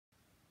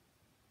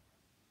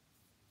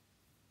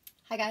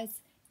Hi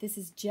guys, this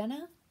is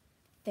Jenna.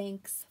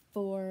 Thanks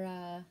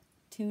for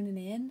tuning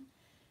in.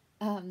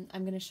 I'm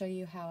going to show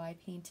you how I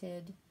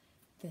painted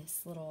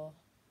this little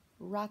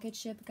rocket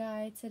ship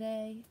guy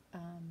today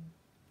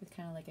with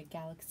kind of like a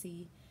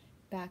galaxy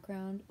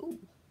background. Ooh,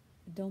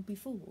 don't be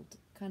fooled.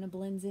 Kind of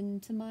blends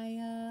into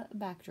my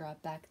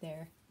backdrop back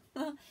there.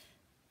 Ooh,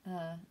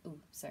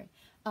 sorry.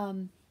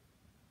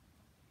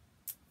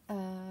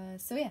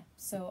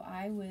 So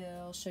I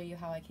will show you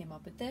how I came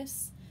up with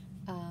this.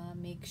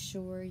 Make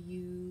sure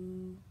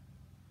you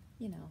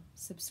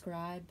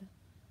subscribe,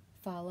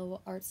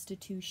 follow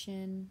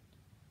Artstitution.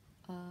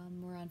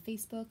 We're on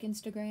Facebook,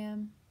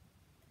 Instagram,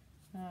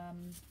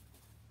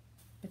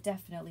 but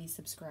definitely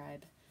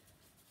subscribe.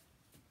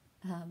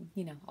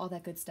 All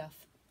that good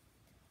stuff.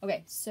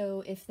 Okay,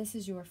 so if this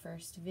is your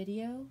first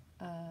video,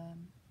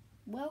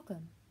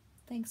 welcome.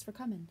 Thanks for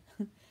coming.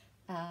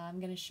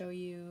 I'm going to show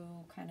you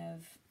kind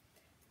of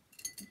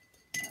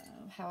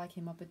how I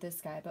came up with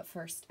this guy, but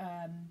first,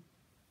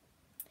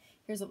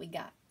 here's what we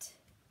got.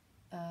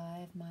 I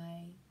have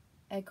my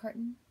egg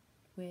carton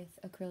with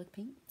acrylic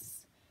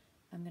paints.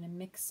 I'm going to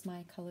mix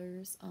my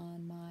colors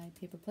on my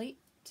paper plate.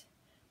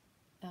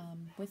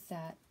 With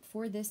that,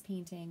 for this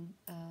painting,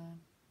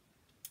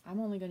 I'm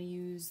only going to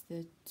use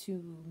the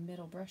two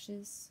middle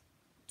brushes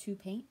to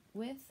paint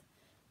with.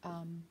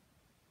 I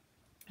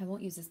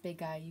won't use this big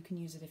guy. You can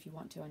use it if you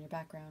want to on your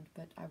background,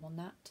 but I will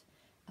not.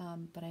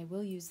 But I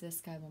will use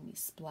this guy when we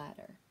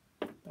splatter,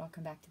 but I'll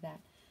come back to that.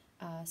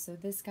 So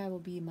this guy will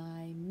be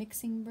my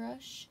mixing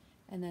brush,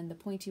 and then the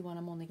pointy one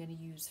I'm only going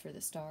to use for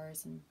the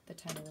stars and the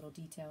tiny little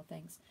detail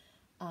things.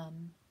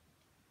 I'm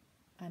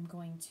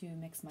going to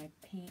mix my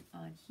paint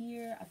on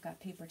here. I've got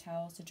paper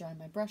towels to dry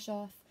my brush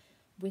off.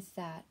 With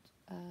that,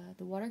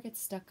 the water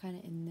gets stuck kind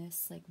of in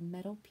this like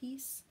metal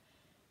piece,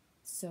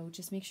 so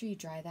just make sure you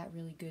dry that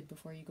really good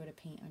before you go to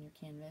paint on your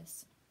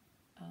canvas.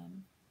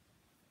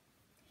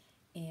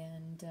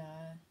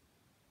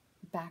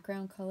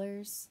 Background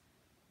colors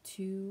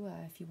too,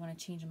 if you want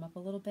to change them up a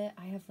little bit.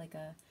 I have like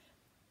a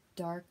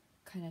dark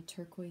kind of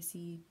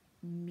turquoisey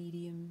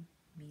medium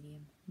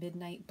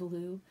midnight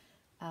blue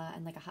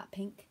and like a hot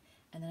pink,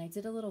 and then I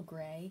did a little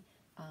gray,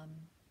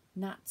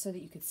 not so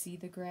that you could see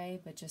the gray,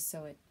 but just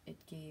so it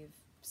gave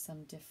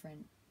some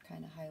different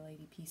kind of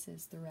highlighty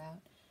pieces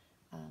throughout.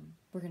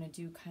 We're going to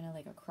do kind of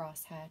like a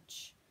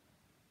crosshatch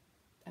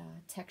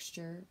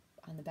texture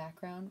on the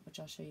background, which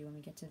I'll show you when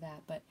we get to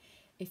that. But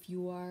if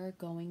you are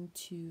going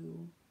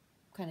to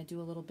kind of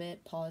do a little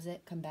bit, pause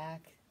it, come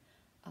back,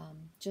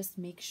 just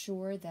make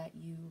sure that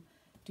you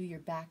do your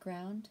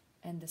background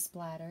and the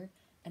splatter,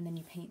 and then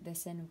you paint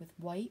this in with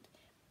white.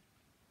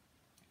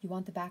 You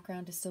want the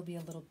background to still be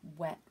a little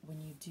wet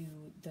when you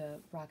do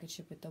the rocket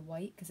ship with the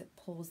white, because it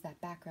pulls that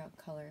background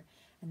color,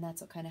 and that's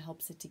what kind of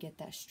helps it to get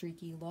that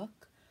streaky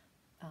look.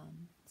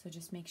 So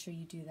just make sure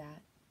you do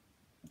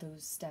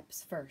those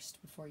steps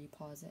first before you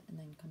pause it and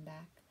then come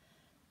back.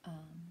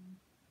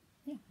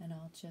 Yeah, and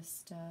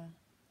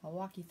I'll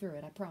walk you through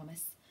it, I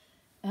promise.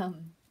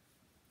 I'm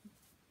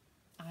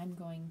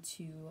going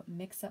to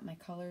mix up my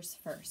colors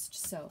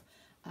first. So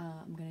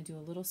I'm going to do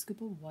a little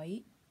scoop of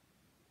white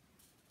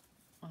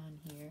on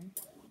here,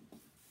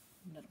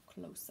 a little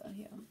closer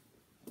here.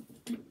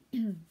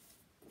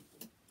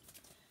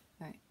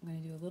 Alright, I'm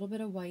going to do a little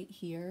bit of white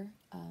here.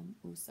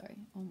 Oh, sorry.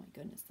 Oh my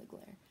goodness, the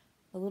glare.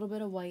 A little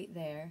bit of white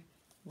there,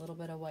 a little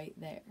bit of white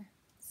there.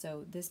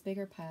 So this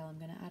bigger pile, I'm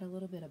going to add a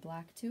little bit of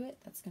black to it.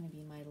 That's going to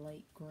be my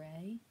light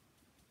gray.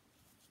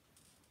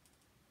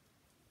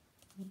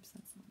 Oops,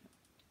 that's not it.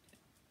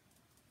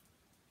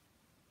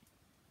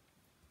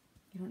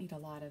 You don't need a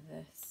lot of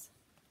this.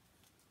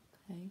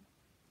 Okay.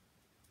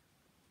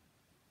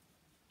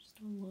 Just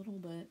a little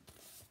bit.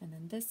 And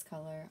then this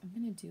color, I'm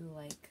going to do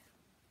like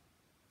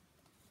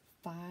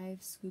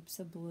 5 scoops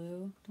of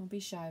blue. Don't be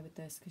shy with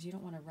this because you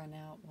don't want to run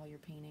out while you're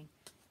painting.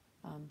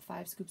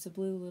 5 scoops of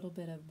blue, a little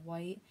bit of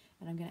white,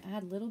 and I'm going to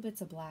add little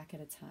bits of black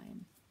at a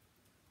time.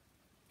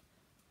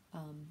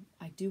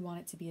 I do want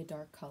it to be a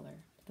dark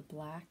color. The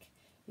black,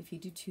 if you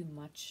do too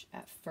much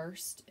at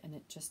first and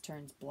it just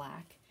turns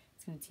black,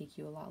 it's going to take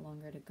you a lot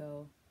longer to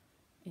go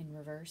in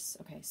reverse.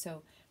 Okay,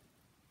 so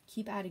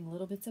keep adding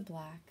little bits of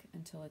black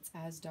until it's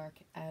as dark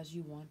as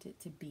you want it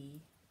to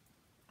be.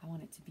 I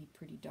want it to be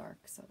pretty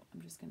dark, so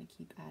I'm just going to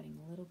keep adding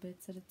little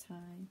bits at a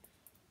time.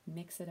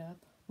 Mix it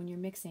up. When you're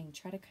mixing,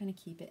 try to kind of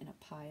keep it in a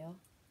pile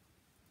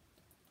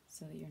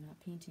so that you're not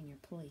painting your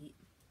plate.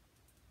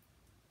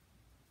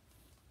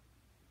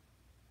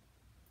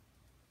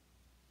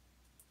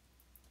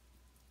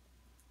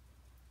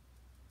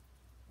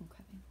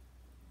 Okay.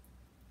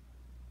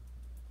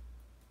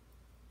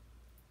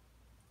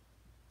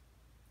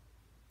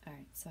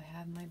 Alright, so I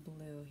have my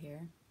blue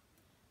here.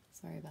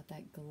 Sorry about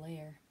that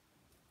glare.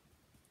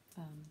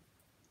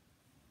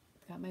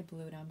 Got my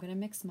blue. Now I'm going to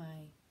mix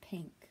my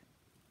pink.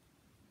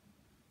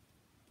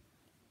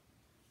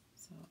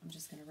 So I'm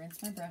just going to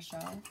rinse my brush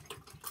off,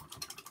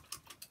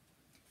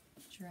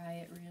 dry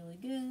it really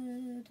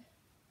good,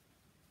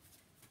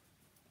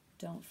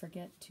 Don't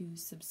forget to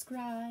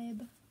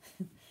subscribe.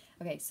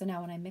 Okay, so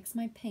now when I mix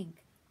my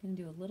pink, I'm going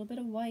to do a little bit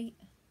of white,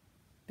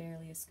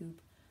 barely a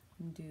scoop.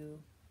 I'm going to do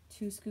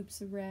 2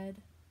 scoops of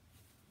red.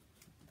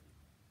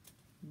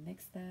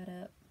 Mix that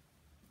up.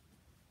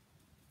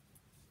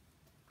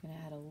 I'm going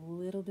to add a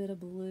little bit of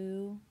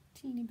blue,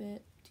 teeny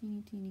bit,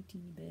 teeny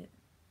bit.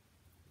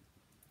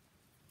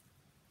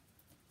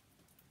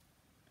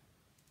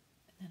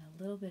 And then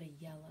a little bit of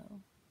yellow.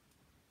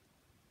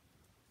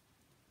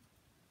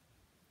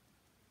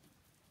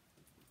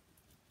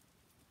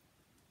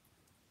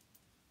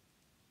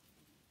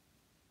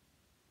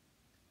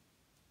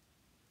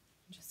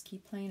 Just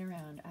keep playing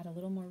around. Add a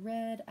little more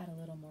red, add a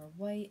little more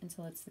white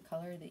until it's the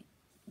color that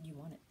you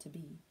want it to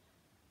be.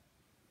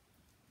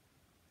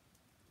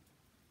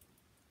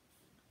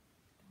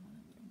 I want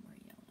a little more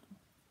yellow.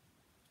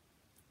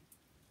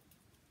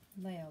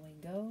 There we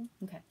go.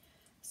 Okay,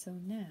 so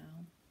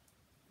now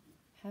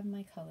have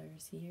my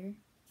colors here.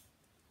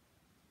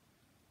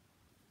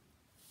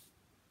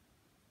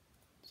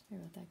 Sorry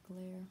about that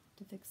glare,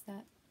 to fix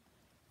that.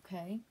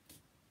 Okay.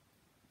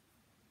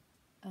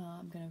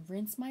 I'm going to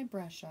rinse my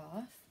brush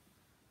off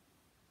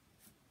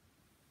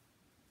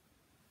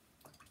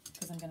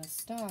because I'm going to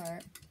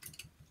start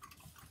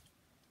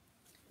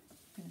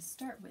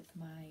with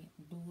my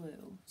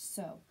blue.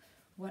 So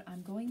what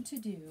I'm going to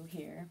do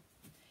here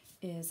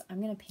is I'm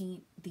going to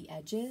paint the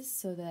edges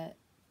so that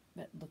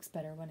it looks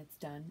better when it's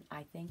done.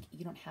 I think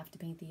you don't have to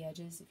paint the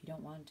edges if you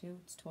don't want to.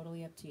 It's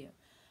totally up to you.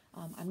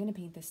 I'm going to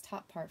paint this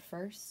top part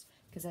first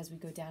because as we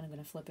go down I'm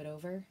going to flip it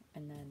over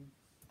and then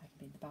I can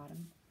paint the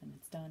bottom and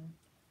it's done,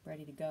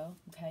 ready to go.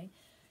 Okay,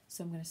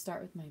 so I'm going to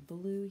start with my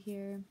blue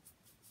here.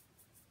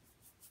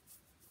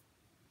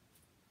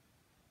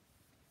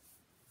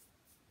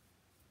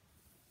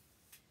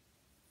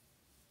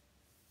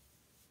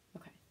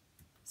 Okay,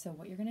 so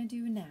what you're going to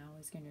do now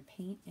is going to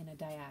paint in a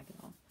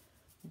diagonal.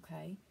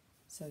 Okay,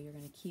 so you're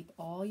going to keep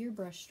all your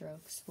brush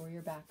strokes for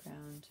your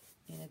background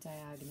in a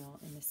diagonal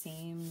in the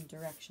same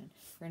direction.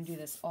 We're going to do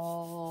this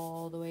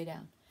all the way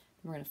down.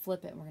 We're going to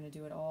flip it and we're going to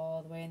do it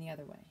all the way in the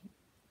other way.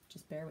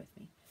 Just bear with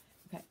me.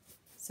 Okay,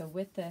 so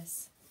with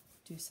this,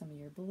 do some of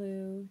your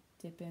blue,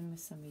 dip in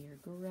with some of your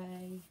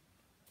gray.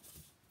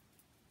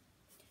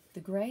 The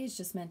gray is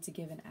just meant to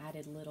give an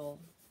added little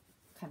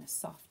kind of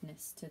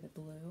softness to the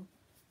blue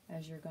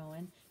as you're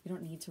going. You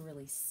don't need to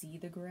really see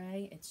the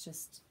gray. It's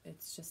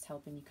just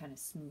helping you kind of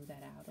smooth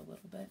that out a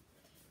little bit.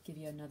 Give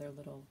you another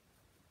little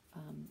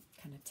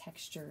kind of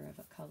texture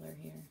of a color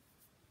here.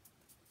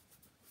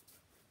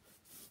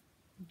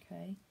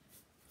 Okay.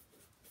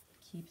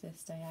 Keep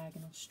this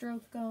diagonal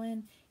stroke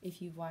going.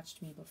 If you've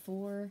watched me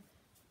before,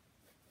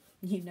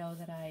 you know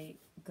that I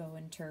go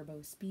in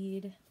turbo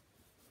speed.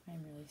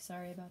 I'm really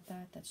sorry about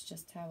that. That's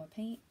just how I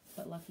paint,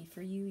 but lucky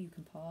for you, you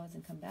can pause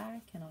and come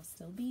back and I'll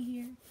still be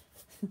here.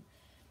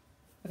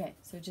 Okay,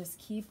 so just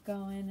keep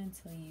going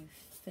until you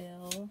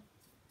fill.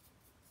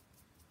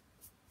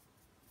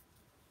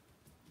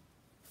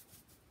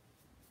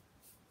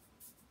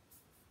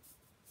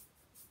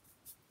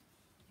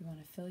 You want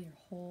to fill your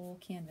whole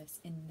canvas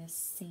in this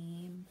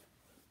same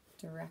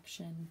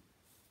direction,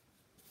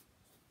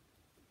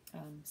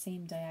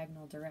 same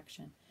diagonal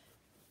direction.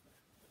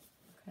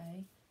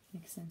 Okay,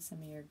 mix in some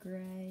of your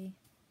gray.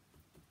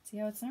 See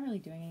how it's not really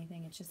doing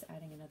anything, it's just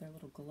adding another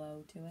little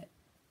glow to it.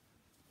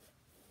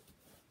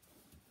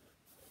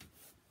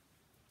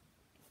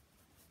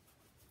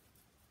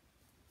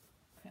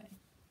 Okay.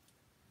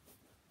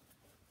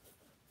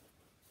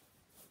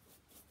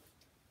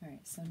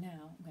 Alright, so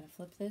now I'm going to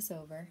flip this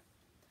over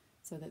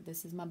so that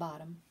this is my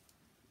bottom.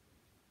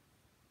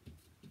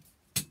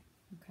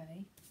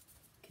 Okay.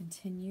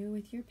 Continue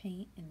with your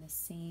paint in the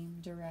same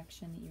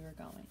direction that you were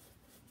going.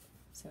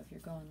 So if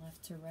you're going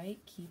left to right,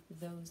 keep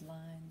those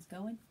lines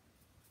going.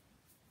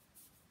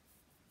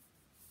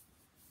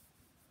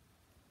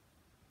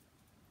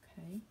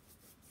 Okay.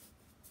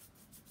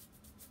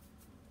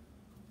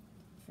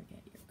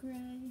 Forget your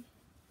gray.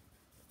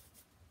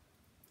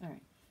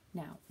 Alright,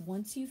 now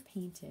once you've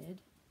painted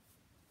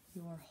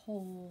your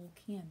whole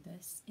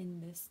canvas in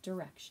this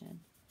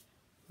direction,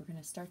 we're going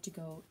to start to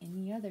go in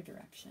the other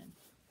direction.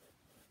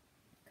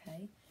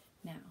 Okay,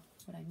 now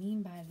what I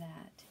mean by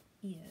that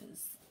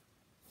is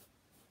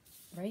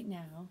right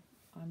now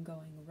I'm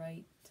going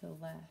right to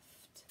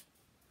left,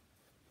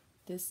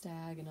 this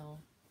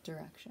diagonal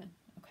direction.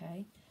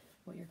 Okay,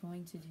 what you're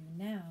going to do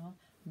now,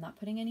 I'm not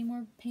putting any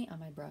more paint on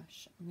my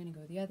brush, I'm going to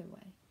go the other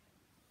way.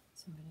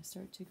 So I'm going to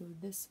start to go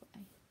this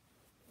way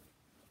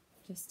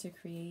just to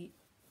create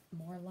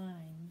more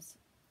lines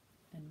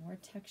and more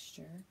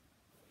texture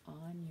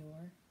on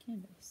your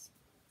canvas.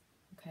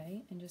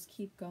 Okay, and just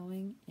keep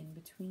going in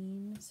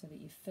between so that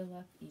you fill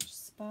up each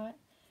spot.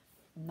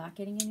 I'm not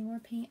getting any more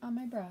paint on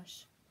my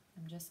brush,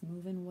 I'm just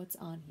moving what's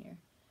on here.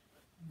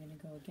 I'm going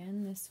to go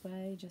again this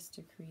way just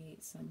to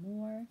create some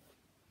more,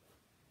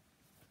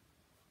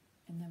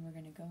 and then we're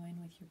going to go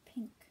in with your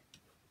pink.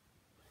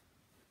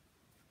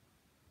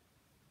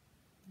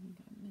 I think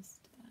I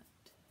missed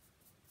that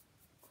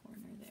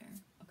corner there.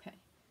 Okay,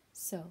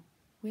 so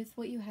with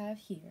what you have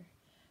here,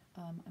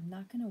 I'm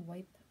not going to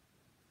wipe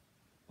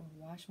or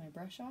wash my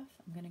brush off.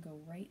 I'm going to go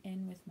right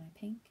in with my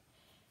pink,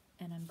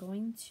 and I'm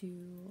going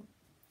to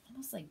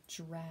almost like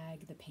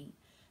drag the paint.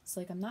 So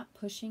like I'm not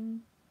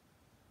pushing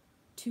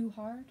too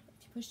hard.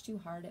 If you push too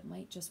hard, it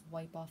might just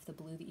wipe off the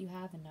blue that you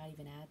have and not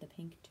even add the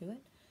pink to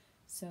it.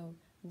 So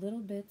little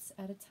bits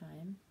at a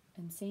time,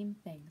 and same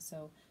thing.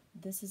 So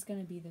this is going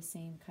to be the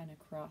same kind of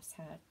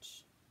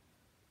crosshatch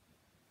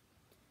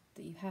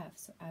that you have.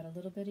 So add a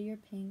little bit of your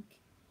pink,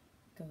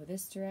 go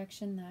this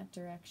direction, that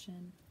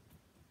direction,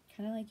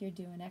 kind of like you're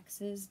doing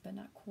X's, but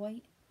not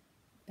quite.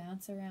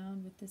 Bounce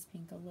around with this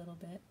pink a little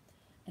bit.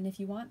 And if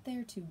you want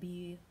there to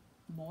be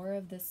more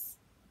of this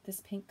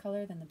pink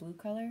color than the blue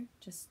color,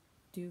 just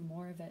do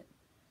more of it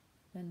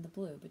than the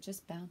blue, but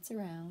just bounce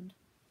around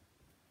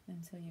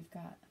until you've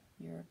got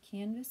your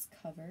canvas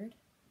covered.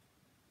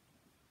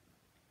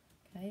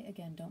 Okay,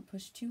 again, don't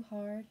push too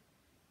hard.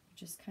 You're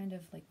just kind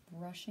of like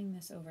brushing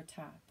this over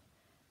top.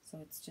 So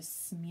it's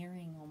just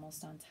smearing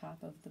almost on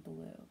top of the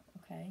blue,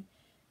 okay?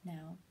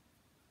 Now,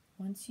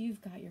 once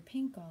you've got your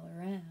pink all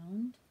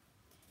around,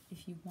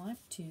 if you want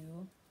to,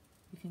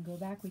 you can go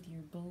back with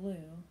your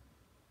blue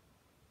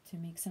to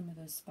make some of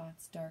those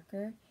spots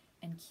darker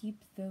and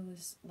keep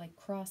those like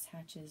cross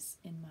hatches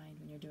in mind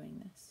when you're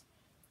doing this,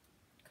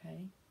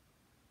 okay?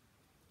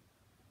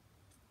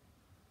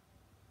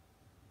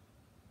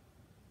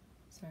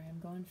 Sorry, I'm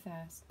going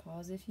fast.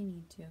 Pause if you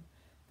need to,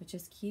 but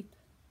just keep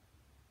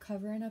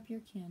covering up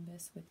your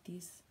canvas with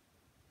these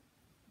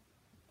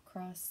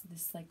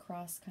this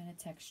cross kind of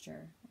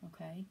texture,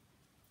 okay?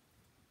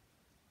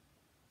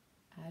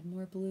 Add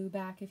more blue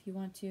back if you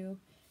want to.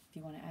 If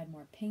you want to add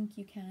more pink,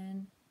 you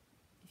can.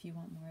 If you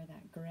want more of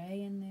that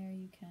gray in there,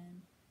 you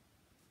can.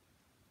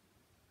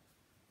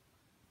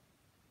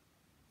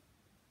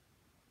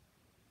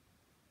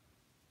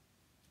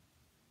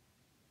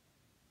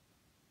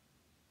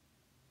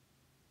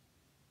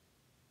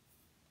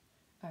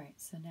 Alright,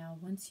 so now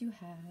once you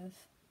have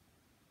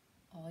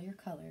all your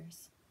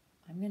colors,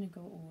 I'm going to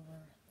go over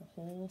the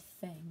whole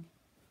thing,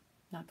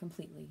 not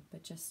completely,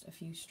 but just a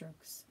few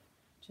strokes,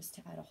 just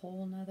to add a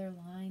whole nother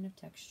line of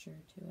texture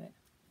to it.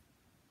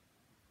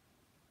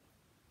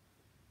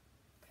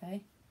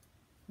 Okay,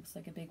 looks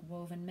like a big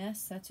woven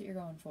mess. That's what you're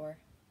going for.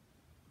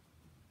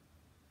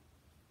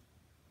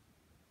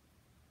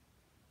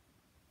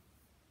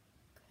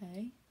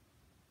 Okay,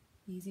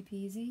 easy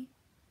peasy.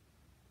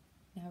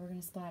 Now we're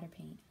going to splatter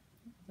paint.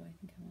 Although I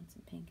think I want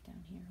some pink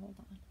down here. Hold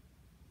on.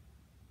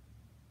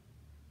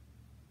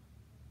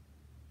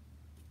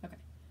 Okay,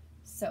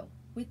 so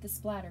with the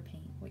splatter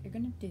paint, what you're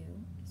going to do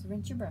is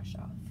rinse your brush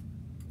off.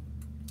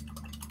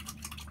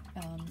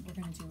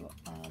 We're going to do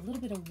a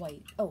little bit of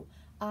white. Oh,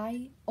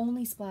 I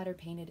only splatter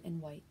painted in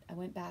white. I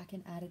went back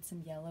and added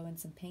some yellow and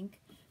some pink,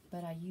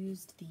 but I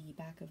used the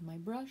back of my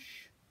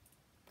brush,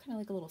 kind of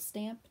like a little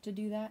stamp to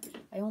do that.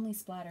 I only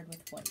splattered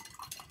with white.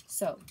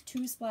 So,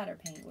 to splatter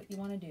paint, what you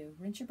want to do,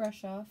 rinse your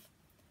brush off.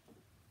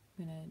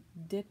 I'm going to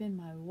dip in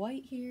my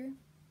white here,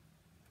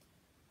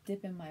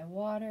 dip in my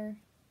water,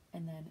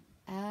 and then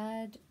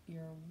add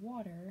your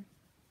water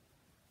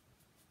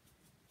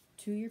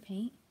to your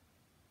paint.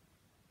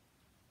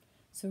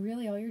 So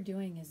really all you're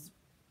doing is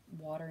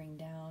watering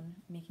down,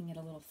 making it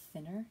a little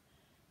thinner.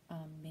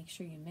 Make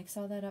sure you mix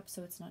all that up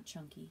so it's not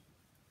chunky.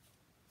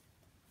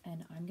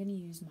 And I'm going to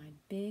use my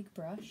big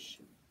brush,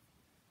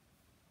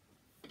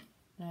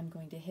 and I'm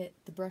going to hit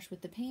the brush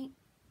with the paint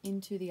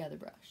into the other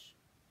brush.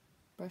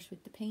 Brush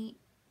with the paint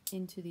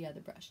into the other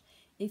brush.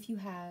 If you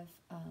have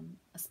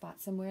a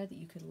spot somewhere that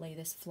you could lay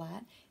this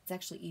flat, it's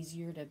actually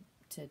easier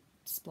to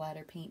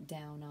splatter paint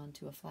down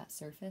onto a flat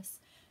surface.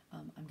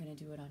 I'm going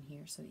to do it on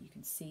here so that you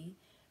can see.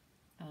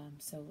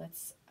 So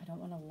I don't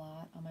want a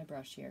lot on my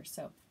brush here.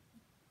 So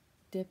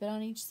dip it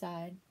on each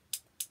side,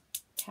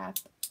 tap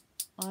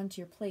onto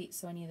your plate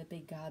so any of the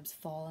big gobs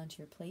fall onto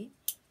your plate,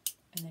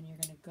 and then you're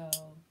going to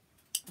go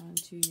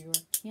onto your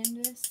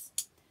canvas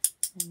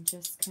and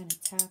just kind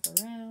of tap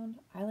around.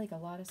 I like a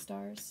lot of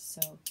stars,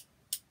 so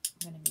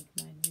I'm going to make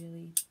mine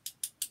really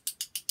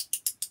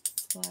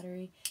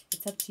splattery.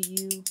 It's up to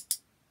you.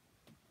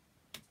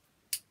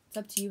 It's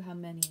up to you how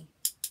many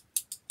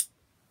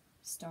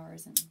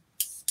stars and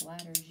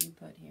splatters you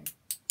put here.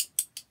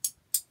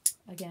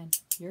 Again,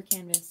 your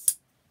canvas,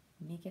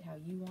 make it how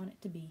you want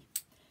it to be.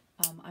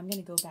 I'm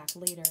going to go back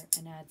later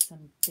and add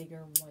some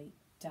bigger white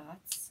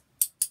dots,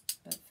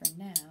 but for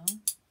now,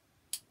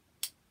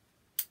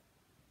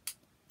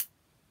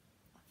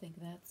 I think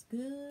that's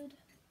good.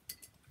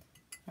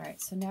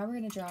 Alright, so now we're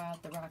going to draw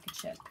out the rocket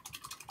ship.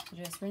 So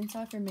just rinse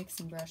off your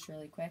mixing brush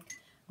really quick.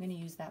 I'm going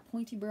to use that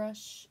pointy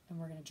brush, and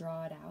we're going to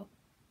draw it out.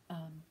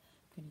 I'm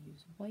going to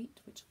use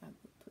white, which I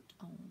will put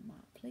on my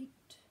plate.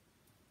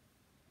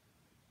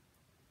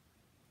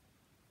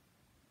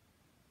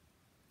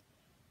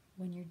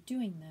 When you're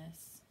doing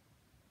this,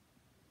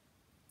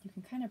 you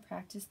can kind of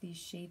practice these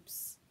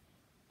shapes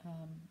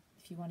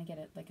if you want to get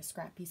it like a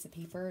scrap piece of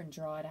paper and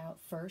draw it out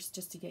first,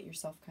 just to get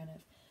yourself kind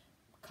of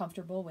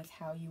comfortable with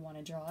how you want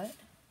to draw it.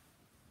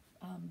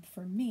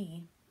 For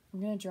me, I'm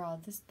going to draw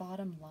this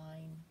bottom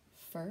line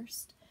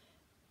first,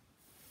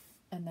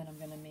 And then I'm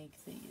going to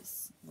make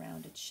these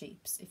rounded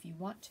shapes. If you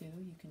want to,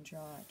 you can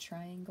draw a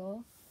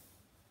triangle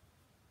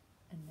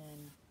and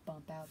then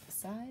bump out the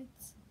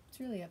sides. It's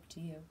really up to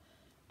you.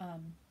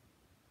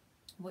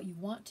 What you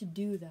want to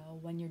do though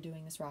when you're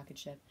doing this rocket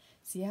ship,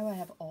 see how I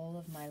have all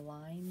of my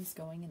lines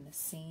going in the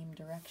same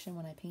direction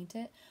when I paint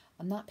it?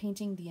 I'm not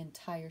painting the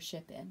entire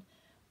ship in.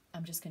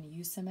 I'm just going to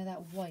use some of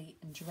that white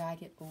and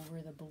drag it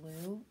over the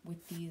blue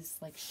with these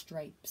like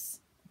stripes,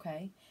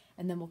 okay?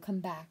 And then we'll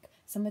come back.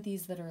 Some of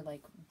these that are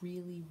like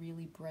really,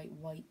 really bright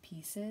white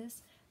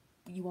pieces,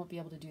 you won't be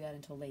able to do that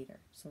until later.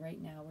 So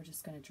right now we're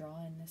just going to draw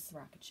in this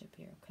rocket ship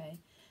here, okay?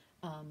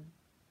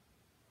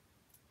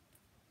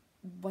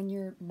 When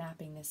you're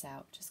mapping this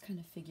out, just kind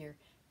of figure,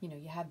 you know,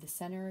 you have the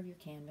center of your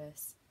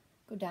canvas,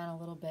 go down a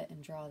little bit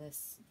and draw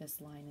this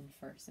line in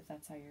first, if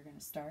that's how you're going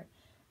to start.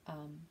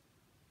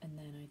 And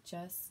then I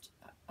just,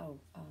 you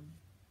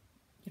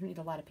don't need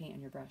a lot of paint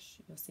on your brush,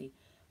 you'll see.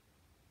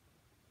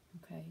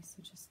 Okay,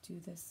 so just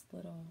do this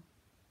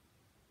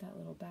that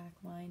little back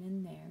line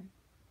in there,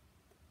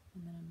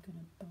 and then I'm going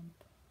to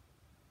bump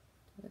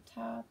to the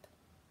top,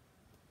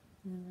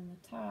 and then from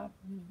the top,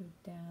 I'm going to go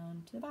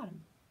down to the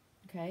bottom.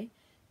 Okay,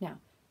 now,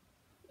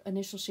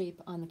 initial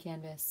shape on the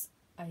canvas,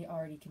 I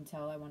already can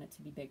tell I want it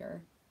to be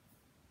bigger.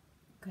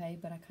 Okay,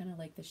 but I kind of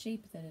like the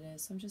shape that it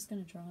is, so I'm just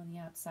going to draw on the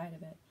outside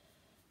of it.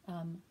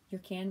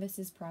 Your canvas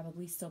is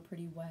probably still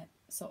pretty wet,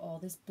 so all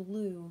this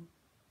blue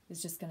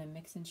is just going to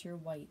mix into your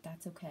white.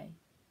 That's okay.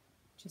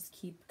 Just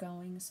keep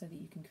going so that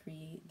you can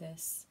create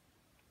this,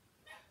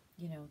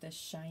 you know, this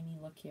shiny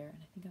look here. And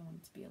I think I want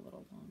it to be a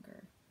little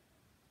longer.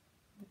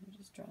 I'm going to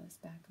just draw this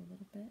back a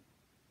little bit.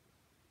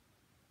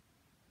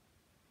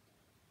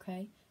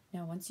 Okay,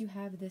 now once you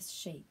have this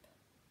shape,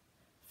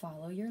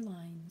 follow your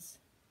lines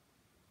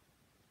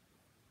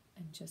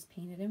and just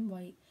paint it in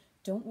white.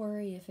 Don't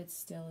worry if it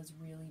still is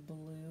really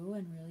blue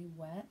and really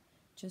wet.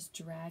 Just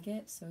drag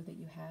it so that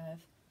you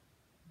have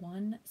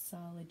one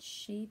solid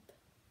shape.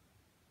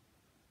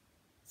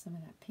 Some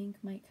of that pink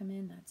might come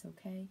in, that's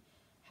okay.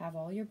 Have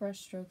all your brush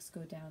strokes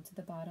go down to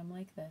the bottom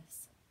like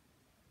this.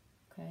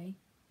 Okay?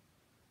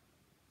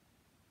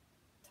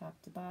 Top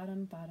to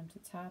bottom, bottom to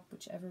top,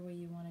 whichever way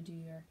you want to do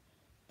your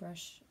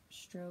brush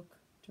stroke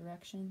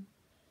direction.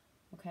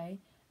 Okay?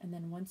 And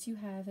then once you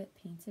have it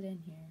painted in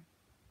here,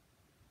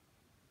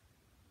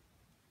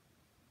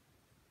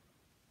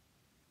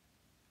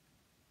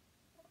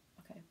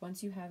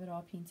 once you have it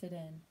all painted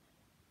in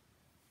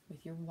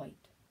with your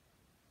white,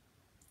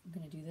 I'm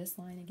going to do this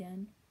line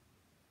again.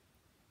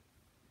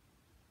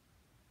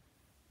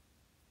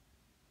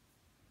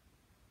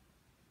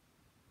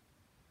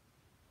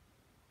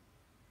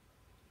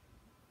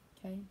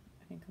 Okay,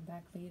 I can come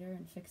back later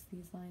and fix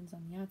these lines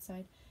on the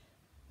outside.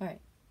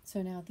 Alright,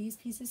 so now these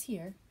pieces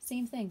here,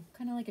 same thing,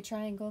 kind of like a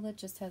triangle that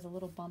just has a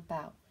little bump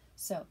out.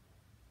 So,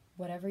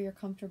 whatever you're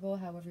comfortable,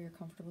 however you're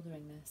comfortable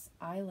doing this,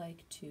 I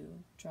like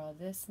to draw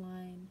this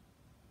line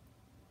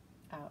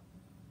out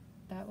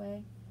that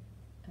way,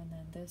 and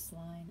then this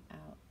line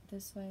out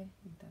this way.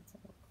 I think that's a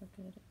little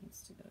crooked, it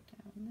needs to go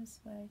down this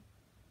way.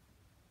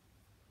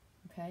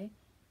 Okay,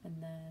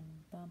 and then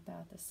bump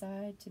out the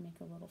side to make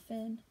a little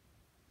fin.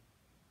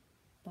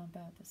 Bump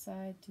out the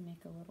side to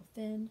make a little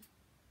fin.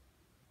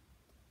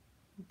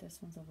 I think this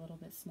one's a little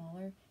bit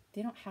smaller.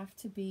 They don't have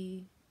to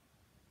be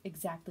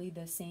exactly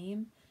the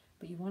same,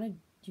 but you want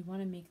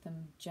to make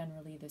them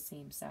generally the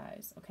same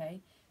size,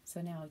 okay?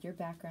 So now your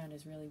background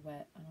is really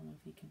wet. I don't know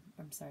if you can,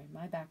 I'm sorry,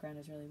 my background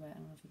is really wet. I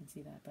don't know if you can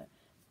see that, but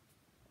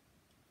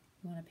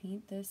you want to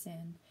paint this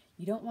in.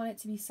 You don't want it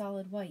to be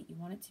solid white. You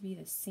want it to be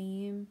the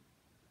same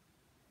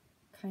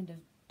kind of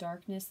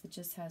darkness that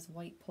just has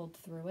white pulled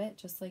through it,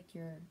 just like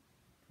your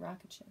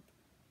rocket ship.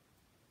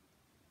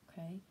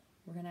 Okay?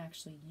 We're going to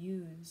actually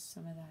use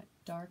some of that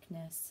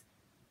darkness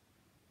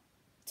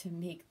to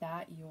make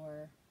that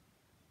your,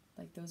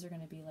 like those are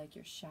going to be like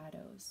your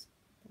shadows.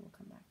 But we'll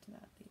come back to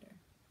that later.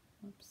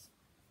 Oops.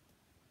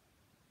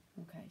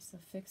 Okay, so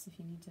fix if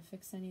you need to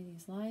fix any of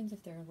these lines,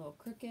 if they're a little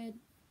crooked.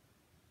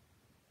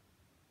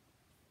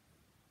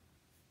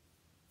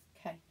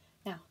 Okay,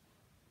 now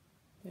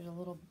there's a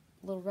little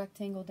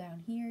rectangle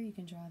down here. You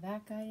can draw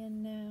that guy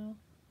in now.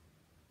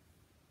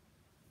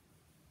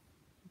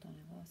 Hold on,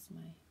 I lost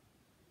my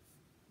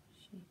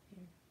shape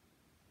here.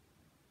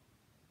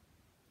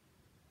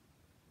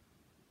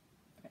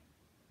 Okay.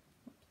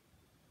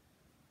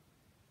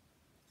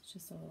 It's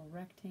just a little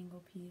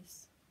rectangle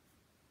piece,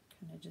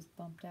 kind of just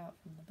bumped out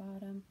from the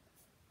bottom.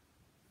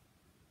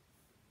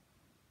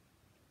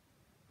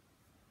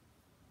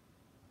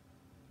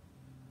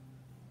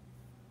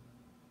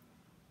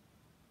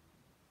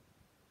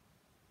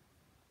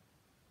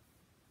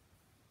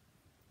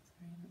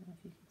 Sorry, I don't know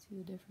if you can see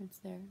the difference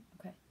there.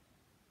 Okay.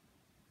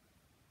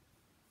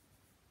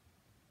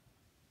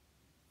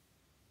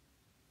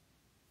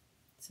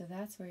 So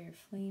that's where your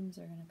flames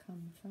are going to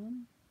come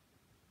from.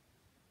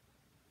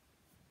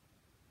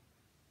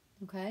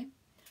 Okay,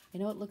 I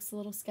know it looks a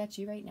little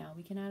sketchy right now.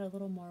 We can add a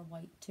little more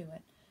white to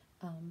it.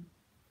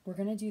 We're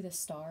going to do the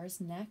stars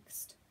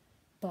next,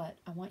 but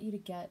I want you to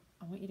get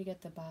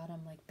the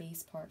bottom like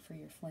base part for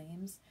your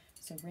flames.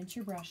 So rinse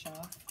your brush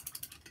off.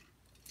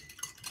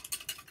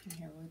 And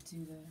here we'll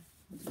do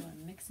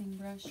a mixing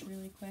brush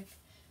really quick.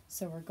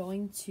 So I'm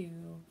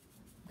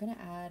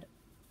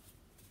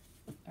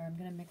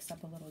going to mix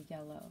up a little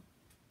yellow.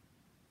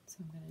 So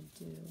I'm going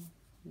to do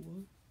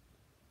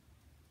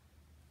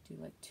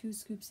like 2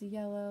 scoops of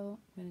yellow.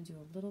 I'm going to do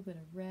a little bit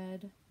of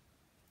red.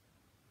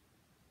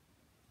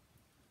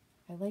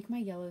 I like my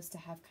yellows to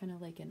have kind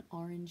of like an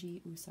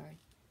orangey, ooh, sorry.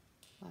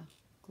 Wow,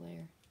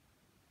 glare.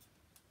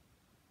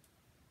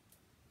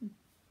 I don't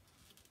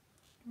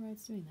know why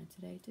it's doing that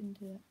today. It didn't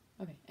do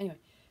that. Okay, anyway,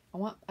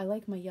 I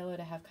like my yellow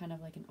to have kind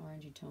of like an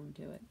orangey tone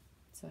to it.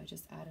 So I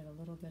just added a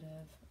little bit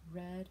of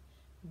red.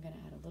 I'm going to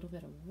add a little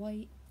bit of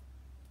white.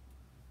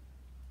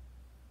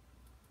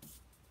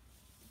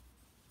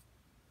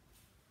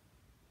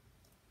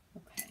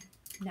 Okay,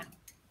 now,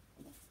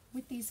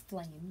 with these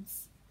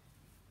flames,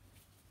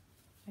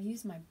 I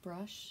use my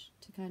brush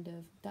to kind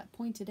of, that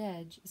pointed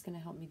edge is going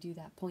to help me do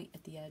that point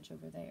at the edge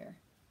over there.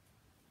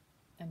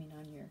 I mean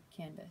on your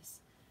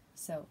canvas.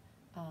 So,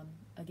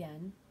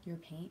 again, your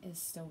paint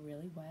is still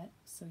really wet,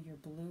 so your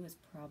blue is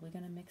probably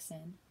going to mix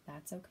in.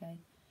 That's okay.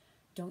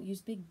 Don't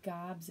use big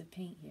gobs of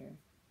paint here.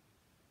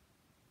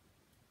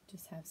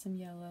 Just have some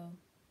yellow,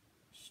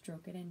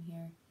 stroke it in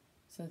here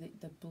so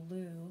that the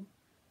blue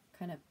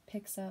kind of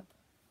picks up.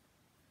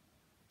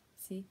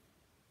 See?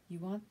 You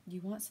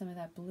want some of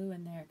that blue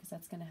in there because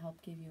that's going to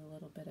help give you a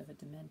little bit of a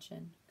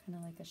dimension, kind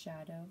of like a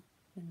shadow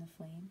in the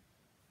flame.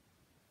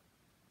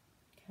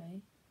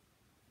 Okay.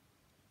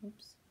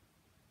 Oops.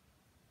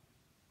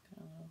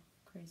 Got a little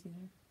crazy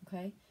there.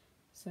 Okay.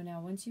 So now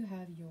once you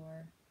have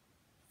your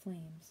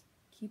flames,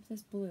 keep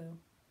this blue.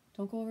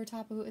 Don't go over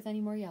top of it with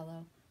any more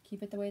yellow.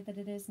 Keep it the way that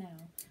it is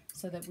now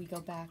so that we'll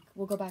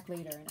go back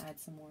later and add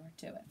some more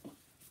to it,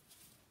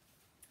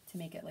 to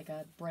make it like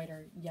a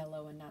brighter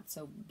yellow and not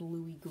so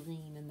bluey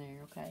green in there,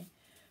 okay?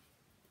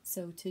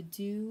 So to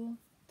do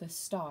the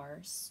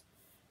stars,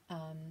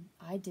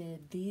 I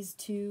did these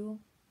 2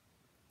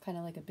 kind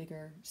of like a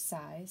bigger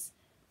size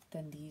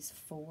than these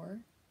 4,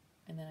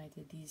 and then I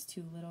did these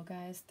 2 little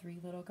guys, 3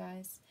 little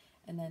guys,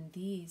 and then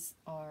these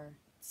are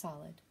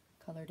solid,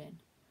 colored in.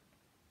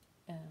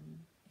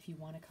 If you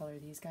want to color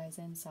these guys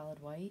in solid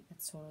white,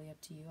 it's totally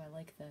up to you. I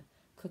like the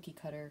cookie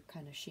cutter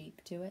kind of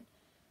shape to it.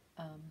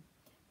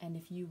 And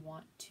if you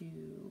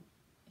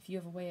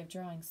have a way of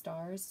drawing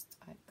stars,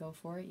 go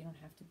for it. You don't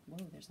have to,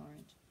 whoa, there's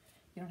orange.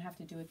 You don't have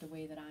to do it the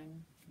way that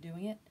I'm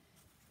doing it.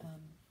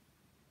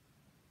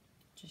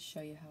 Just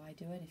show you how I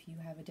do it. If you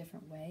have a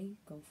different way,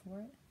 go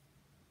for it.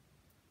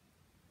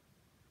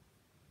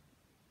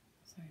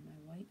 Sorry,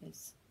 my white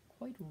is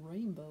quite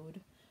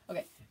rainbowed.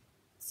 Okay,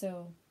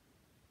 so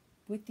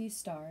with these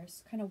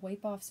stars, kind of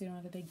wipe off so you don't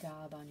have a big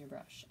gob on your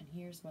brush. And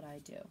here's what I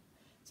do.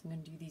 So I'm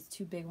going to do these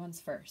 2 big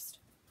ones first.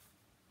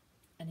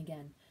 And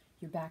again,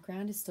 your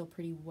background is still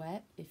pretty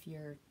wet if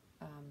you're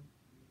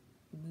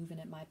moving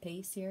at my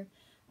pace here.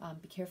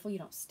 Be careful you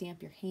don't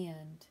stamp your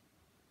hand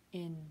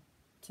in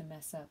to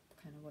mess up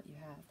kind of what you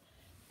have,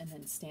 and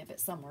then stamp it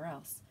somewhere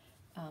else.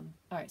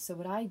 Alright, so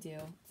what I do,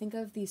 think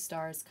of these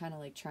stars kind of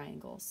like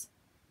triangles.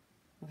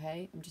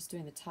 Okay, I'm just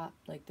doing the top,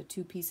 like the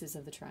 2 pieces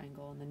of the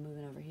triangle, and then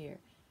moving over here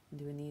and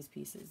doing these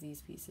pieces,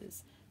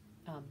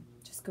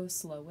 just go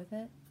slow with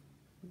it.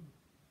 Ooh,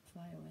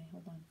 fly away,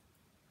 hold on.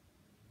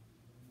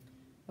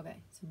 Okay,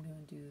 so I'm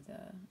going to do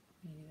the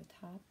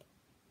top,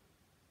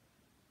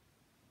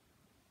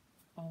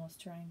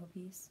 almost triangle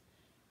piece,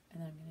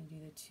 and then I'm going to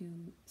do the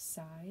 2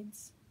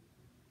 sides.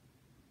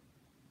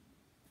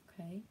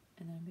 Okay,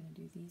 and then I'm going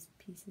to do these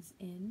pieces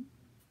in,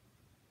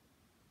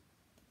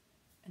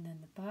 and then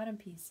the bottom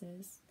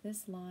pieces,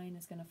 this line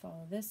is going to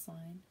follow this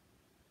line,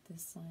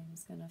 this line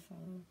is going to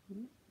follow,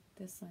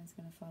 this line is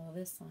going to follow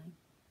this line,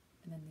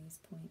 and then these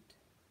point,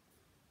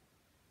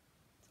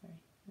 sorry,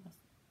 I lost,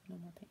 no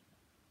more paint.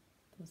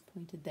 Those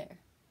pointed there,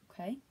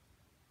 okay?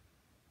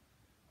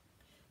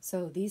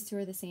 So these 2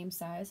 are the same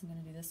size. I'm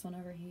going to do this one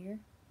over here.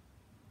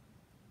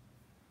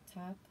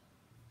 Top,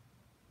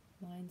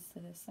 lines to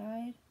the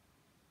side,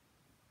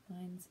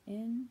 lines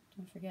in.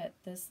 Don't forget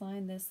this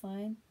line,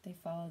 they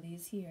follow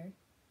these here.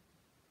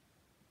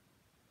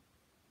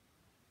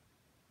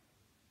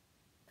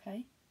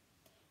 Okay?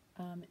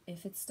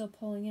 If it's still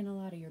pulling in a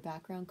lot of your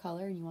background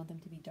color and you want them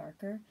to be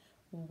darker,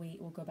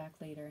 we'll go back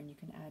later and you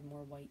can add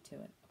more white to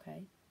it,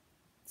 okay?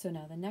 So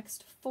now the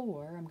next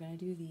 4, I'm going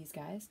to do these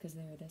guys because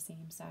they're the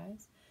same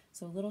size.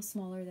 So a little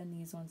smaller than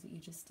these ones that you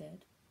just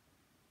did.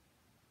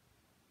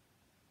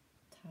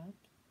 Top,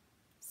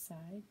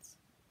 sides.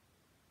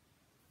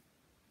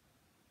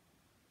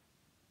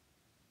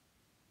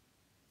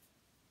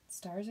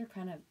 Stars are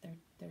kind of,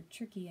 they're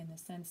tricky in the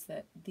sense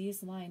that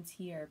these lines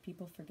here,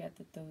 people forget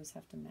that those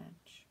have to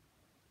match.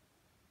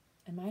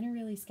 And mine are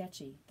really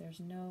sketchy. There's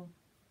no,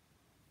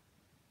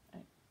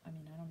 I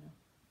mean, I don't know.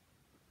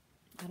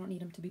 I don't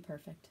need them to be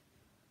perfect.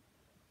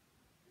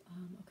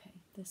 Okay,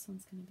 this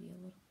one's going to be a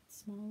little bit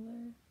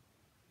smaller.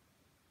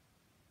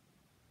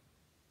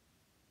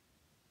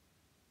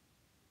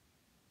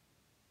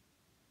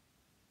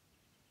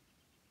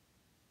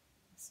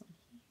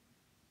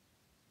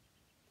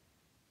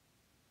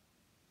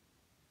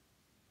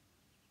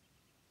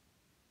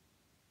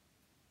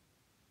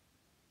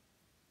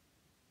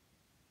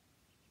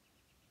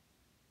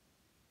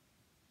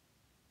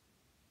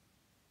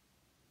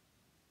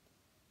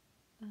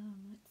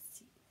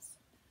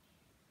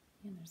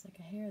 there's like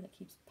a hair that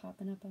keeps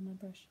popping up on my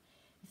brush.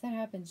 If that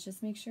happens,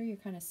 just make sure you're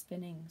kind of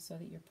spinning so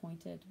that you're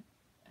pointed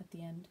at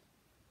the end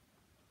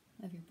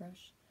of your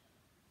brush.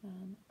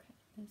 Okay,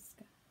 this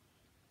guy.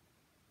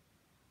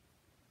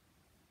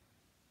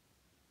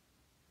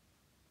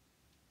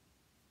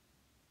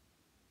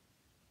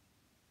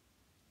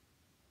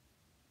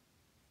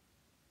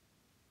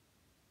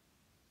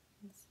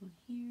 This one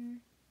here.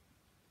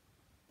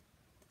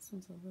 This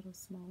one's a little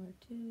smaller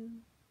too.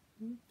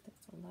 Oop,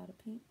 that's a lot of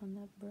paint on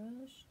that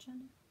brush,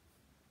 Jenna.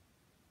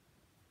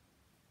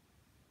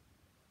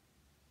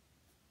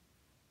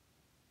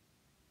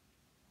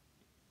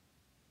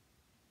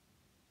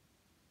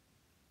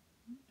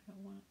 I got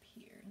one up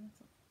here.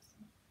 That's a little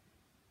small.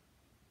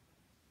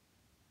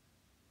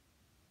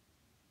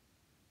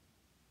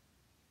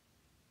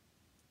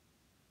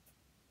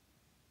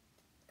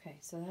 Okay,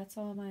 so that's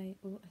all my.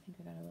 Oh, I think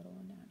I got a little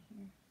one down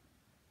here.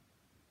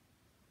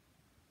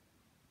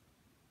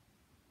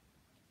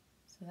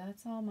 So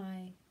that's all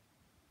my,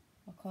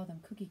 I'll call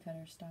them cookie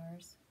cutter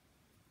stars,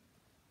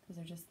 because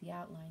they're just the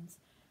outlines.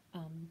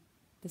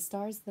 The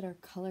stars that are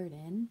colored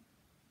in,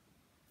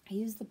 I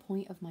use the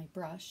point of my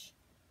brush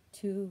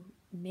to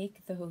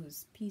make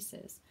those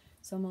pieces.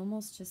 So I'm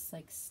almost just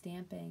like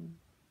stamping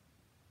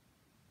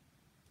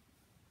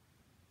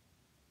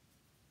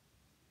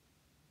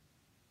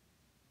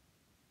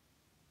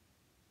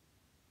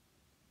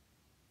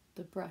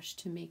the brush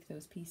to make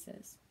those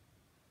pieces.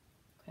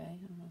 Okay, I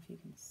don't know if you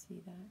can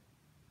see that.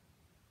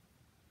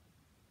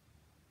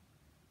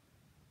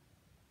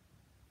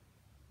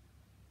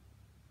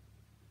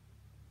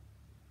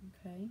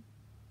 Okay.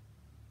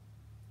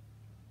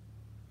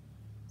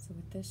 So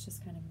with this,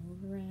 just kind of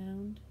move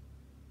around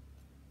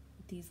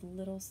with these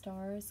little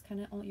stars.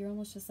 Kind of, you're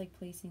almost just like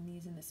placing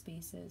these in the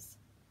spaces.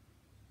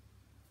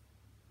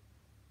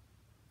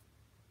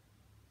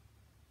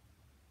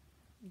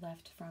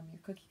 Left from your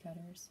cookie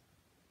cutters.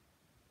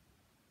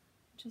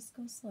 Just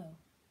go slow.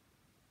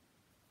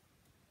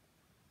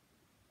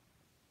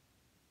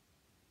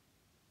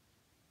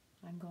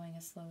 I'm going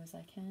as slow as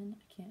I can.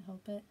 I can't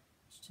help it.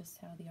 It's just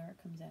how the art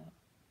comes out.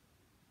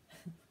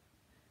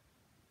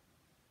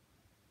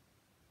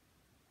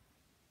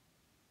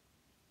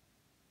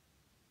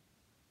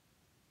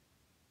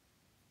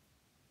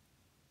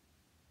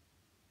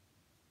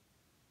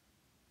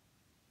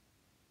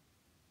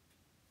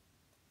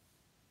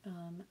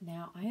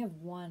 Now I have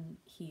one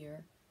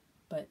here,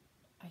 but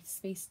I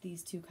spaced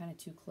these two kind of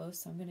too close,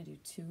 so I'm going to do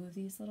two of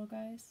these little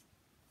guys.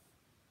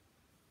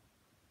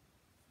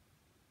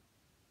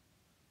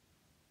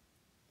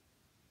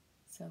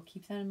 So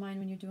keep that in mind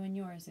when you're doing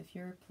yours. If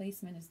your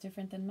placement is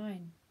different than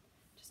mine,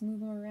 just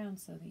move them around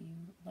so that you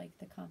like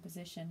the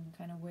composition,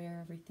 kind of where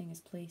everything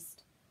is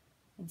placed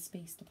and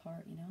spaced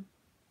apart, you know?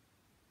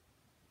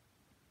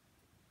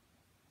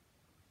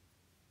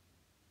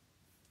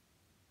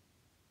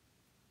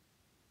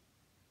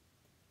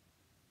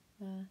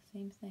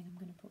 Same thing, I'm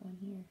going to put one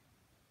here.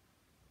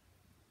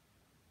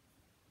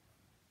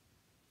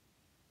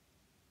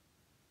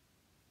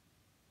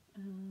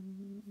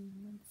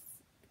 Let's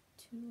get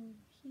two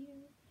over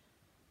here.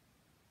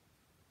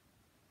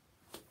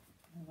 I'm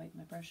going to wipe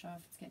my brush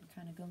off, it's getting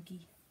kind of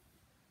gunky.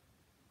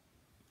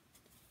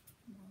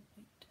 More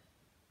white.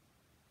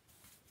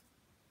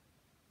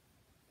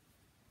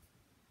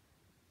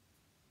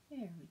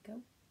 There we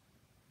go.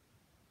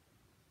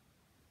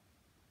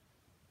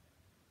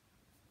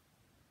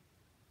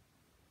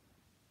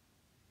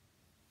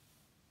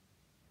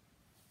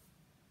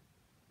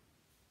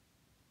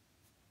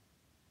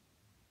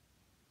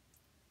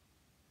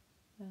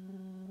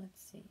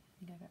 Let's see, I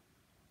think I got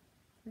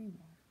 3 more.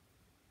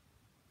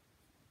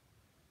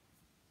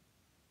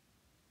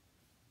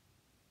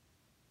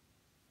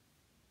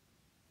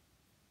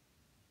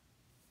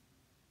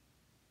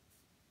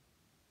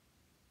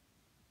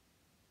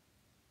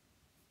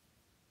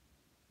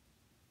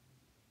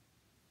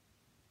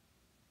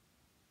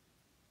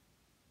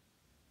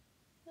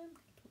 I'm going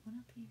to put one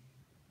up here.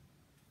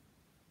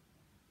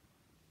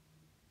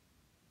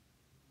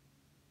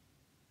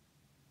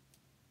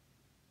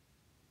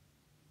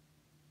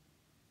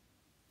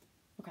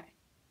 Okay.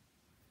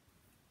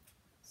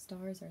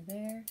 Stars are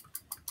there.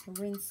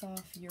 Rinse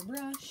off your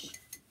brush.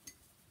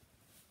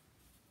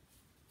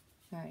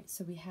 Alright,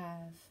 so we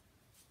have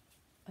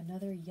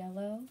another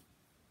yellow.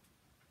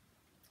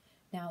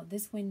 Now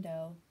this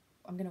window,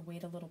 I'm going to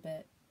wait a little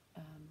bit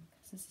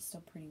because this is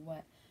still pretty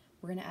wet.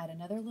 We're going to add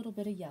another little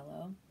bit of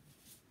yellow.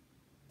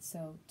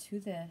 So to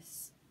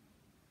this,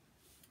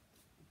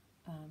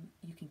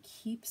 you can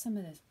keep some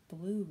of this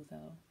blue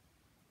though.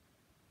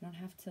 You don't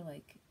have to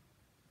like,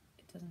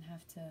 it doesn't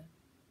have to,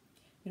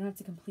 you don't have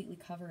to completely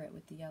cover it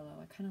with the yellow.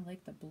 I kind of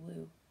like the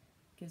blue.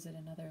 Gives it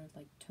another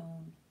like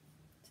tone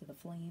to the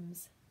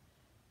flames.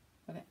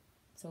 Okay,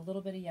 so a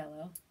little bit of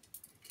yellow.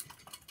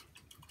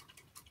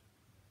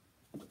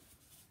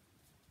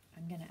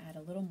 I'm going to add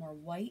a little more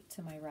white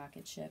to my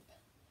rocket ship.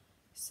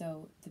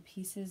 So the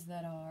pieces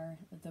that are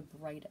the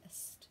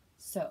brightest.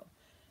 So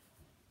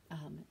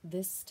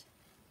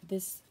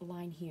this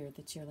line here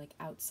that's your like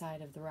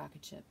outside of the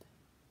rocket ship.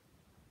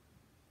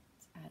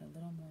 add a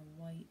little more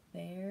white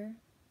there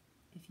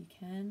if you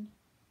can.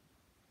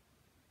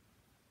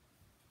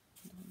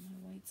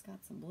 My white's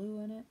got some blue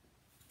in it.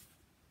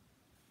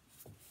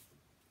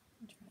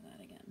 Try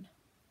that again.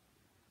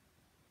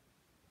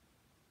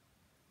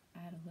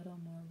 Add a little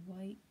more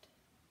white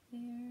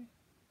there.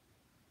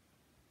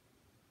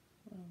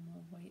 A little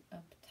more white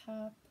up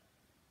top.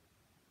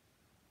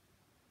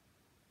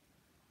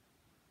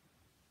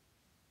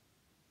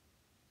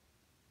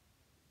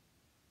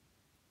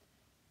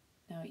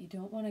 Now you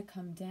don't want to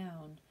come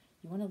down.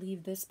 You want to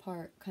leave this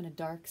part kind of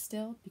dark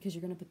still because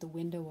you're going to put the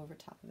window over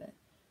top of it.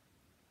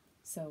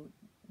 So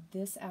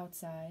this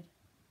outside,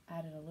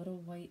 added a little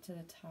white to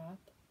the top.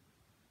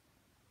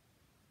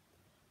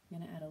 I'm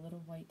going to add a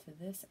little white to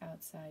this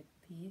outside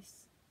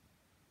piece.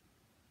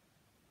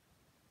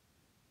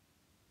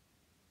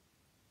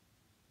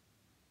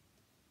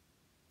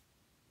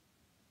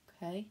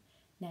 Okay,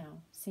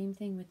 now same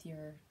thing with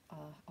your,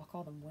 I'll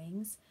call them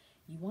wings.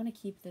 You want to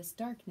keep this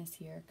darkness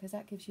here because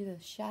that gives you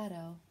the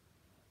shadow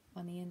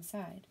on the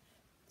inside.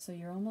 So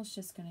you're almost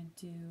just going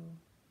to do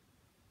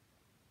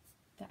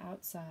the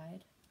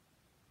outside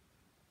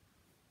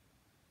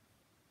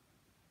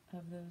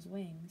of those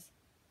wings.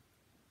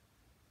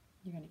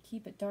 You're going to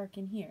keep it dark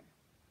in here,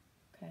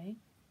 okay?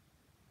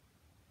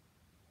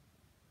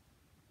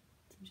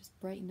 So just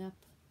brighten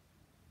up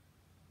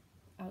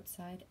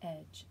outside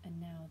edge.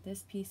 And now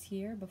this piece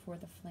here before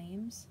the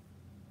flames,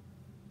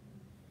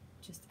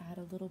 just add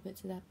a little bit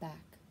to that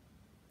back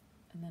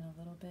and then a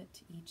little bit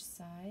to each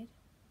side,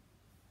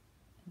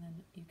 and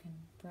then you can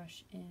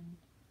brush in,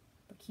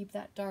 but keep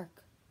that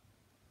dark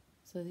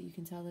so that you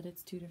can tell that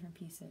it's two different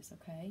pieces,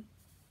 okay?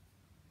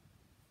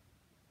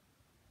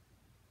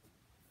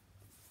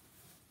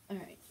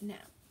 Alright, now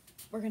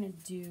we're going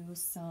to do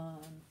some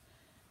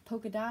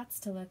polka dots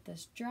to let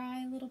this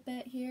dry a little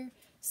bit here.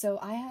 So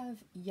I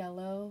have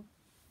yellow,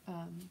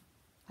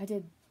 I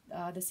did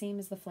the same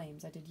as the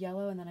flames. I did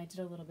yellow and then I did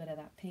a little bit of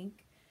that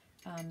pink.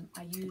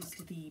 I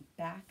used the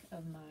back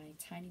of my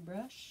tiny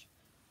brush.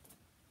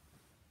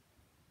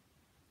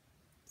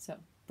 So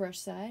brush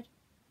side,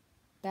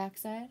 back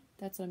side,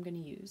 that's what I'm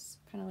going to use,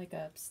 kind of like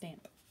a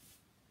stamp.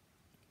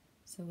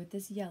 So with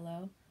this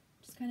yellow,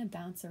 just kind of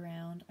bounce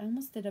around. I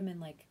almost did them in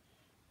like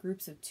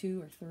groups of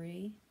 2 or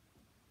 3.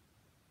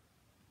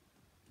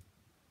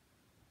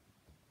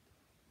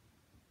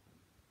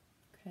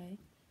 Okay,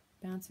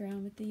 bounce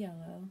around with the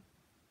yellow.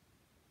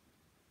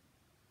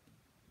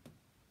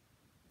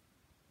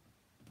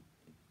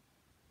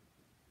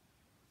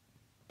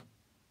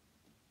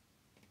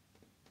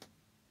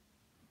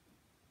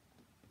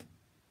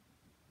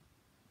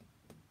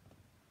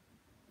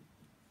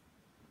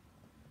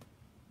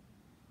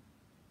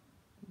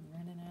 I'm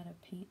running out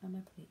of paint on my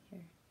plate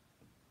here.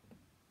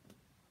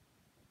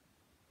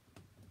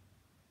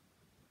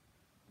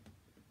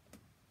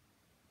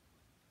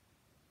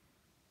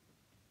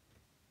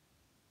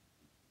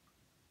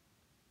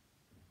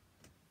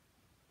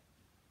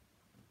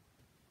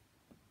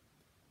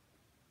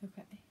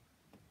 Okay,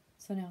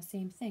 so now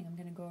same thing, I'm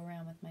going to go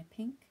around with my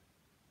pink.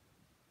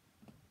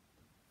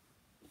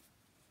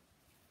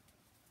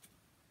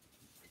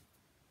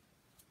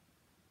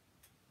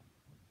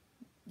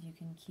 You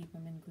can keep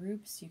them in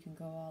groups, you can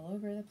go all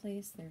over the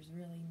place, there's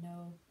really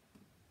no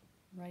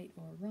right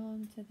or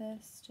wrong to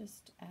this,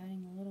 just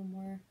adding a little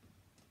more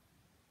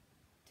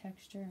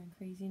texture and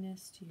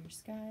craziness to your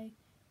sky.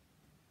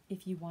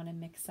 If you want to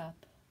mix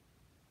up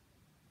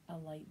a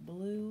light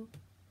blue,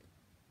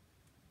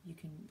 you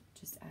can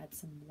just add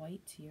some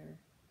white to your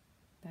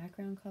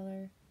background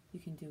color. You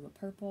can do a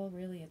purple.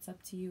 Really, it's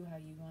up to you how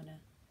you want to.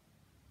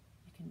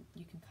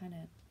 You can kind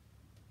of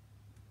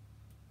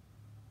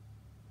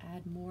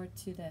add more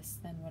to this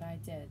than what I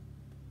did.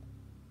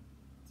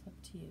 It's up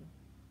to you.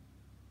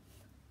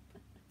 I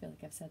feel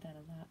like I've said that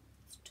a lot.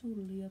 It's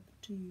totally up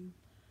to you.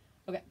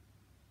 Okay.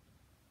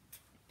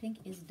 Pink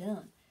is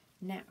done.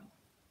 Now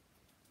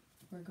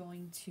we're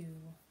going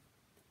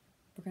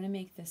to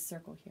make this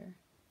circle here.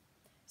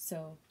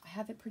 So I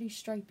have it pretty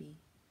stripey,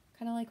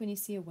 kind of like when you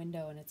see a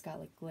window and it's got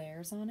like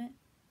glares on it.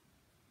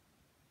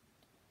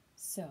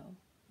 So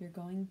you're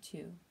going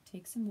to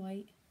take some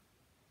white.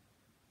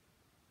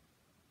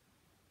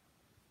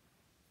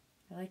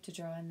 I like to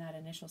draw in that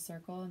initial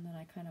circle and then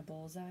I kind of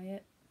bullseye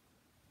it.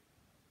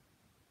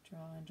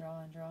 Draw and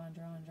draw and draw and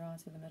draw and draw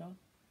into the middle,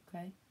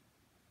 okay?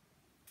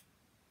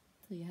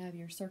 So you have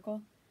your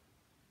circle.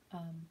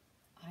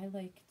 I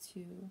like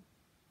to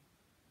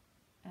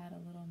add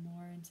a little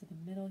more into the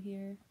middle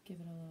here, give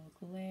it a little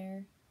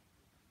glare.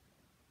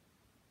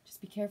 Just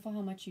be careful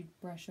how much you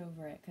brush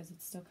over it because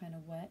it's still kind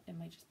of wet. It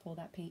might just pull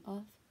that paint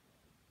off.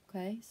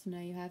 Okay, so now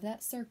you have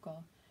that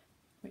circle.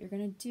 What you're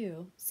going to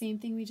do, same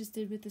thing we just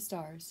did with the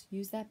stars.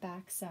 Use that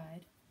back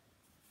side.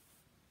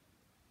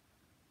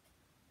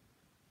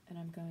 And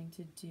I'm going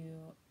to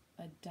do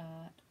a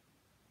dot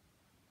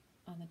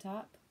on the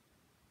top.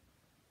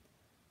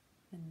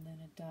 And then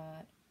a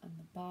dot on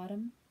the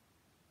bottom.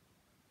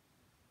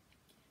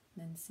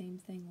 Then same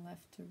thing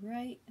left to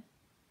right.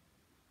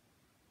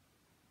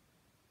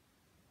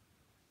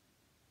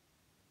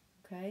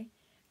 Okay,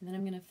 And then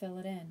I'm going to fill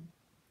it in.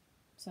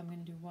 So I'm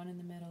going to do one in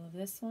the middle of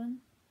this one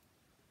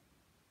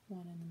in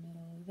the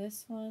middle of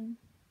this one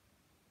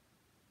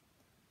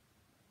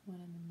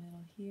in the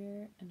middle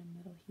here, and a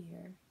middle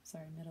here.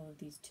 Sorry, middle of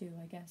these two,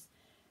 I guess.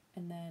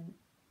 And then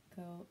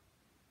go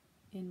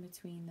in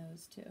between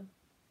those two.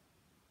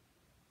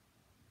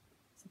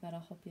 So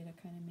that'll help you to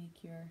kind of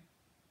make your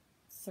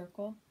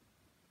circle.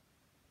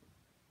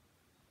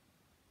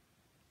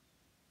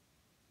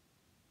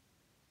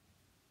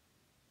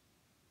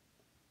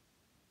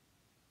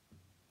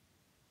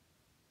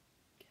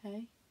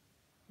 Okay,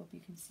 hope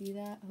you can see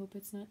that. Hope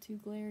it's not too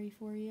glary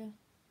for you.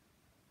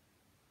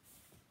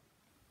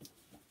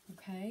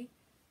 Okay,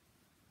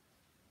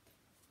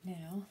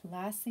 now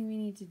last thing we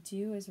need to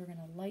do is we're going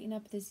to lighten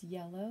up this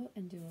yellow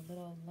and do a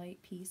little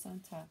light piece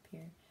on top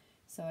here.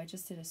 So I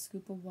just did a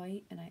scoop of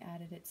white and I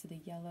added it to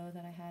the yellow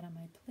that I had on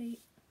my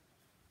plate.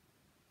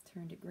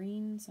 Turned it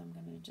green, so I'm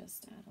going to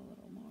just add a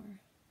little more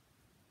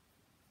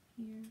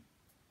here.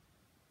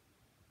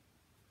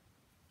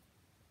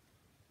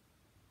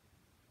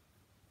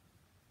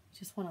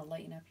 Just want to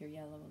lighten up your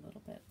yellow a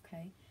little bit,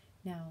 okay?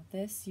 Now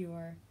this,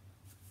 you're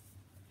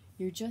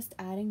just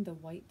adding the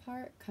white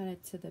part kind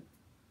of to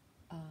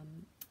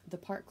the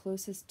part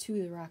closest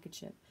to the rocket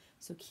ship.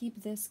 So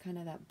keep this kind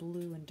of that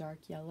blue and dark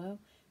yellow.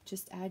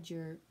 Just add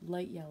your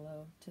light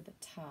yellow to the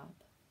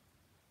top.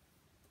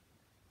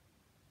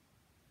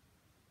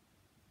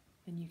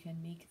 And you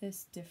can make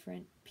this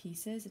different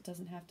pieces. It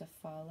doesn't have to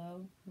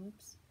follow,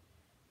 whoops.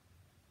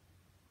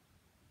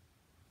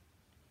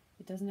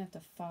 It doesn't have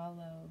to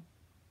follow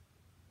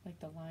like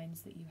the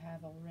lines that you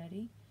have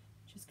already.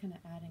 Just kind of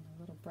adding a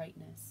little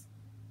brightness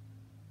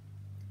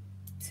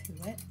to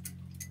it.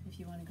 If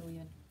you want to go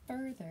even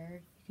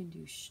further, you can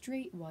do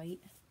straight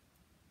white.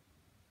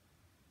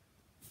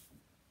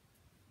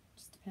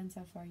 Just depends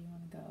how far you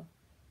want to go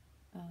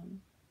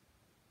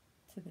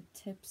to the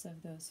tips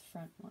of those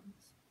front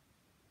ones.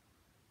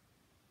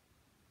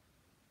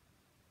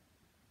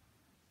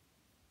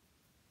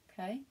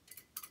 Okay.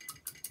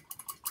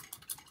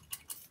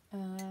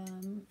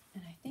 And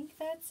I think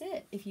that's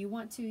it. If you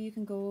want to, you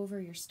can go over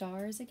your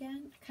stars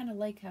again. I kind of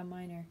like how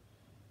mine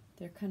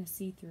they're kind of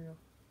see-through.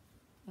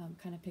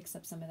 Kind of picks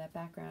up some of that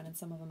background, and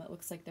some of them it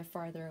looks like they're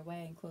farther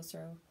away and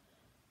closer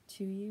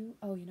to you.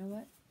 Oh, you know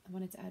what? I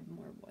wanted to add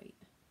more white.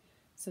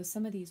 So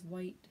some of these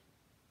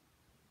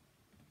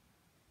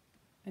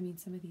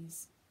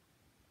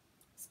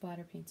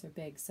splatter paints are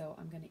big, so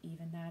I'm going to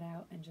even that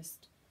out and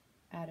just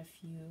add a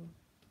few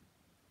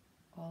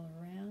all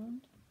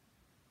around.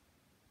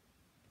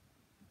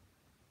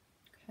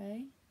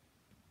 Okay.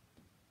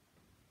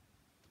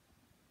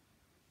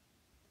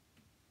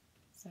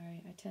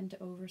 Sorry, I tend to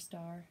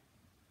overstar.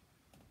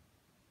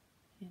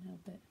 Can't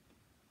help it.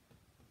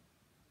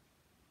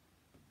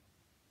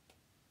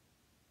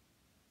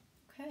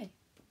 Okay.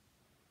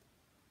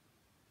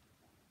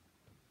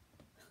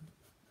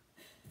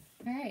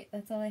 Alright,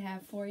 that's all I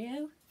have for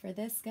you for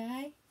this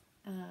guy.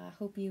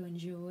 Hope you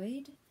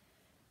enjoyed.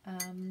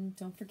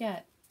 Don't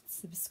forget,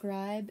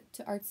 subscribe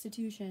to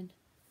Artstitution.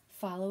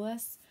 Follow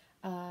us.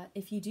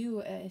 If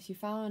you're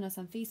following us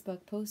on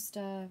Facebook, post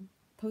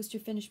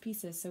your finished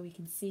pieces so we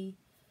can see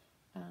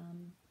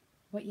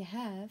what you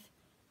have.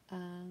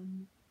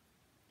 And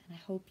I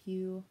hope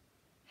you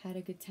had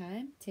a good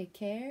time. Take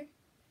care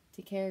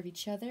of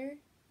each other,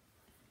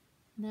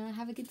 and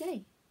have a good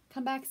day.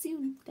 Come back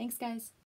soon. Thanks, guys.